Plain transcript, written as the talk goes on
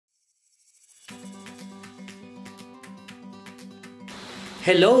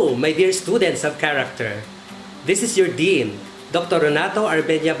Hello, my dear students of character. This is your Dean, Dr. Renato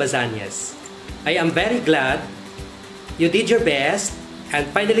Arbenia Bazanias. I am very glad you did your best and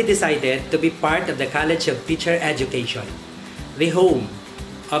finally decided to be part of the College of Teacher Education, the home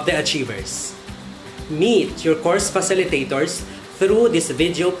of the achievers. Meet your course facilitators through this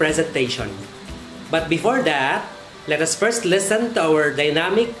video presentation. But before that, let us first listen to our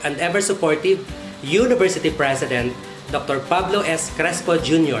dynamic and ever-supportive University President, Dr. Pablo S. Crespo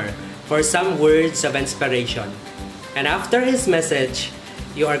Jr. for some words of inspiration. And after his message,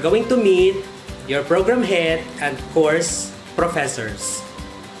 you are going to meet your program head and course professors.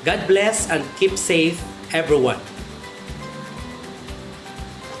 God bless and keep safe, everyone.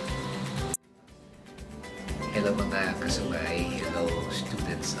 Hello mga kasubay, hello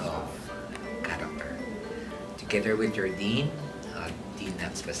students of character. Together with your Dean, Dean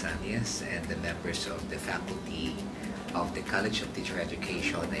Nats Basanias, and the members of the faculty of the College of Teacher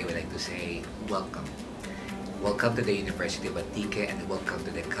Education, I would like to say welcome. Welcome to the University of Antique and welcome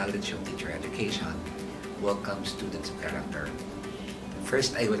to the College of Teacher Education. Welcome students of character.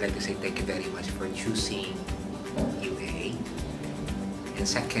 First, I would like to say thank you very much for choosing UA. And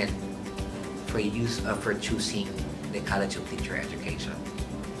second, for choosing the College of Teacher Education.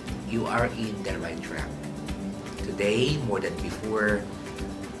 You are in the right track. Today, more than before,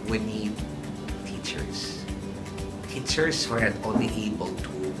 we need teachers. Teachers who are not only able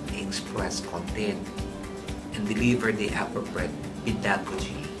to express content and deliver the appropriate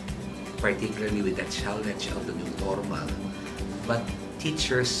pedagogy, particularly with the challenge of the new normal, but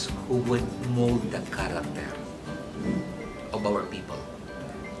teachers who would mold the character of our people,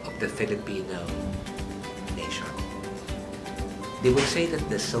 of the Filipino nation. They will say that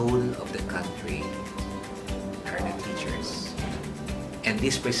the soul of the country are the teachers. And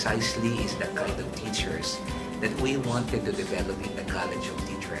this precisely is the kind of teachers that we wanted to develop in the College of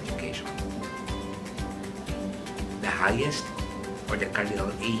Teacher Education. The highest or the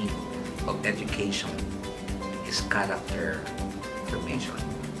cardinal aim of education is character formation.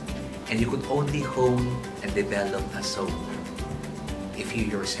 And you could only hone and develop a soul if you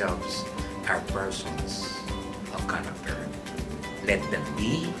yourselves are persons of character. Let that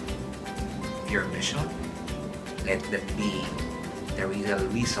be your mission. Let that be the real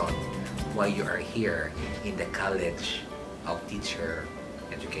reason why you are here in the College of Teacher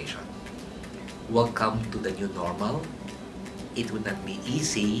Education. Welcome to the new normal. It would not be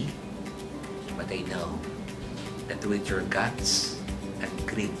easy, but I know that with your guts and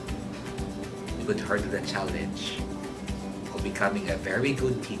grit, you could hurdle the challenge of becoming a very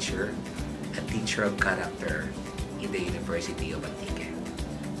good teacher, a teacher of character in the University of Antique.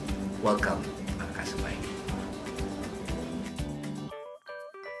 Welcome, mga kasubay.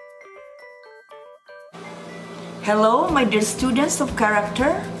 Hello, my dear students of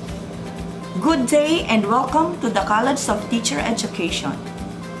character. Good day and welcome to the College of Teacher Education.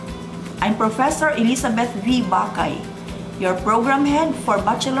 I'm Professor Elizabeth V. Bacay, your program head for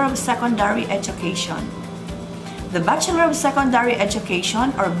Bachelor of Secondary Education. The Bachelor of Secondary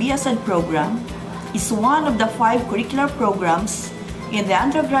Education or BSED program is one of the 5 curricular programs in the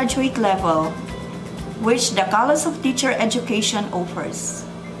undergraduate level which the College of Teacher Education offers.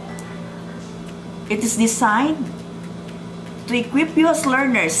 It is designed to equip you as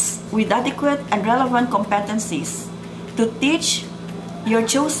learners with adequate and relevant competencies to teach your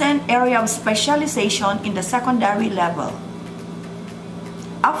chosen area of specialization in the secondary level.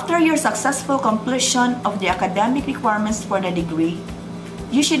 After your successful completion of the academic requirements for the degree,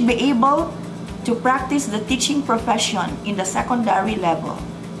 you should be able to practice the teaching profession in the secondary level.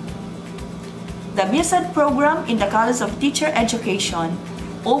 The BSED program in the College of Teacher Education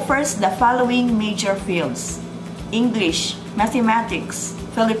offers the following major fields: English, Mathematics,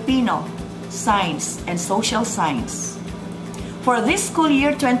 Filipino, Science, and Social Science. For this school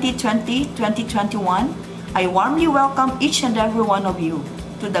year 2020-2021, I warmly welcome each and every one of you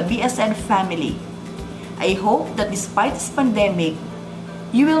to the BSED family. I hope that despite this pandemic,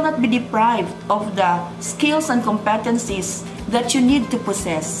 you will not be deprived of the skills and competencies that you need to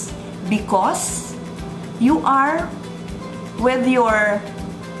possess because you are with your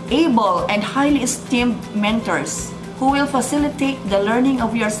able and highly esteemed mentors who will facilitate the learning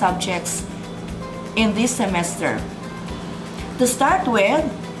of your subjects in this semester. To start with,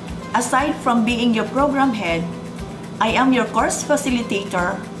 aside from being your program head, I am your course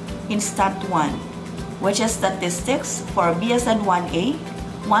facilitator in Stat 1, which is Statistics for BSED 1A,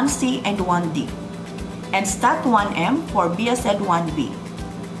 1C, and 1D, and Stat 1M for BSED 1B.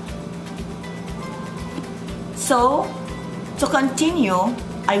 So, to continue,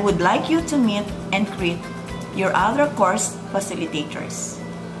 I would like you to meet and greet your other course facilitators.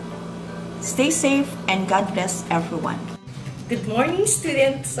 Stay safe and God bless everyone. Good morning,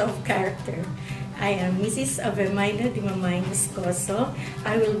 students of character. I am Mrs. Avemaida Dimamay Moscoso.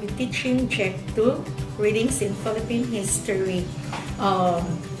 I will be teaching Check 2, Readings in Philippine History.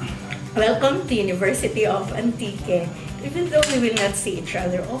 Welcome to University of Antique. Even though we will not see each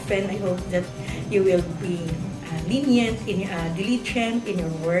other often, I hope that you will be lenient, diligent in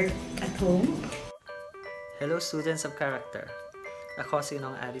your work at home. Hello students of character. Ako si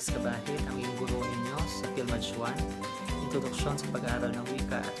Nong Alice Cabahit, ang iyong guro ninyo sa PhilMatch 1, Introduksyon sa Pag-aaral ng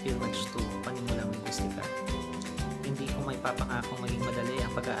Wika at PhilMatch 2, Panimulang Linguistika. Hindi ko may papangakong maging madali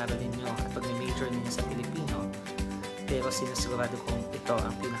ang pag-aaral ninyo at pag-major ninyo sa Filipino, pero sinasigurado kong ito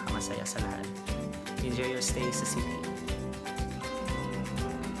ang pinakamasaya sa lahat. Enjoy your stay sa city.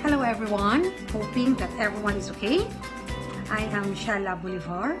 Hello everyone, hoping that everyone is okay. I am Shala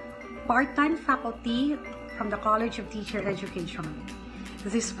Bolivar, part-time faculty from the College of Teacher Education.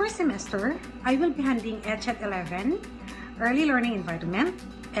 This first semester, I will be handling ECHED 11, Early Learning Environment,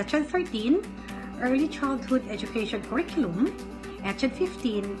 ECHED 13, Early Childhood Education Curriculum, ECHED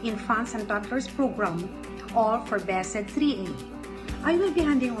 15, Infants and Toddlers Program, all for BSED 3A. I will be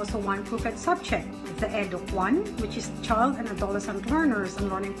handling also one proofread subject, the EDUC 1, which is Child and Adolescent Learners and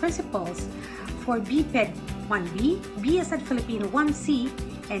Learning Principles, for BPED 1B, BSED Filipino 1C,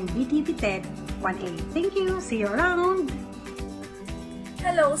 and BTPTED 1A. Thank you. See you around.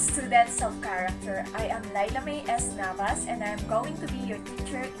 Hello, students of character. I am Laila May S. Navas, and I am going to be your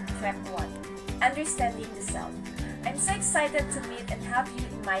teacher in Track 1, Understanding the Self. I'm so excited to meet and have you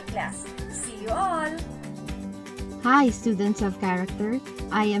in my class. See you all! Hi, students of character.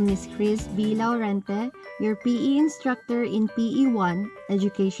 I am Miss Chris B. Laurente, your PE instructor in PE 1,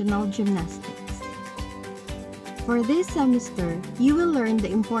 Educational Gymnastics. For this semester, you will learn the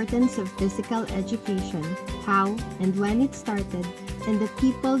importance of physical education, how and when it started, and the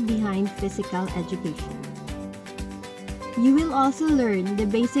people behind physical education. You will also learn the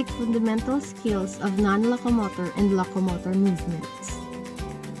basic fundamental skills of non-locomotor and locomotor movements.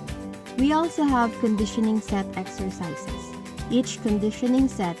 We also have conditioning set exercises. Each conditioning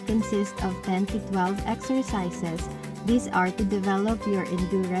set consists of 10 to 12 exercises. These are to develop your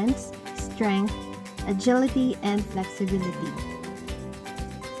endurance, strength, agility, and flexibility.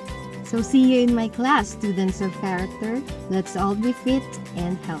 So see you in my class, students of character. Let's all be fit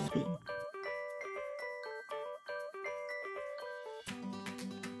and healthy.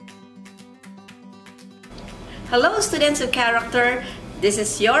 Hello, students of character. This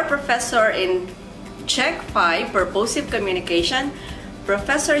is your professor in Check 5, Purposive Communication,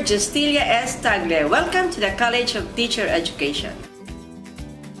 Professor Justilia S. Tagle. Welcome to the College of Teacher Education.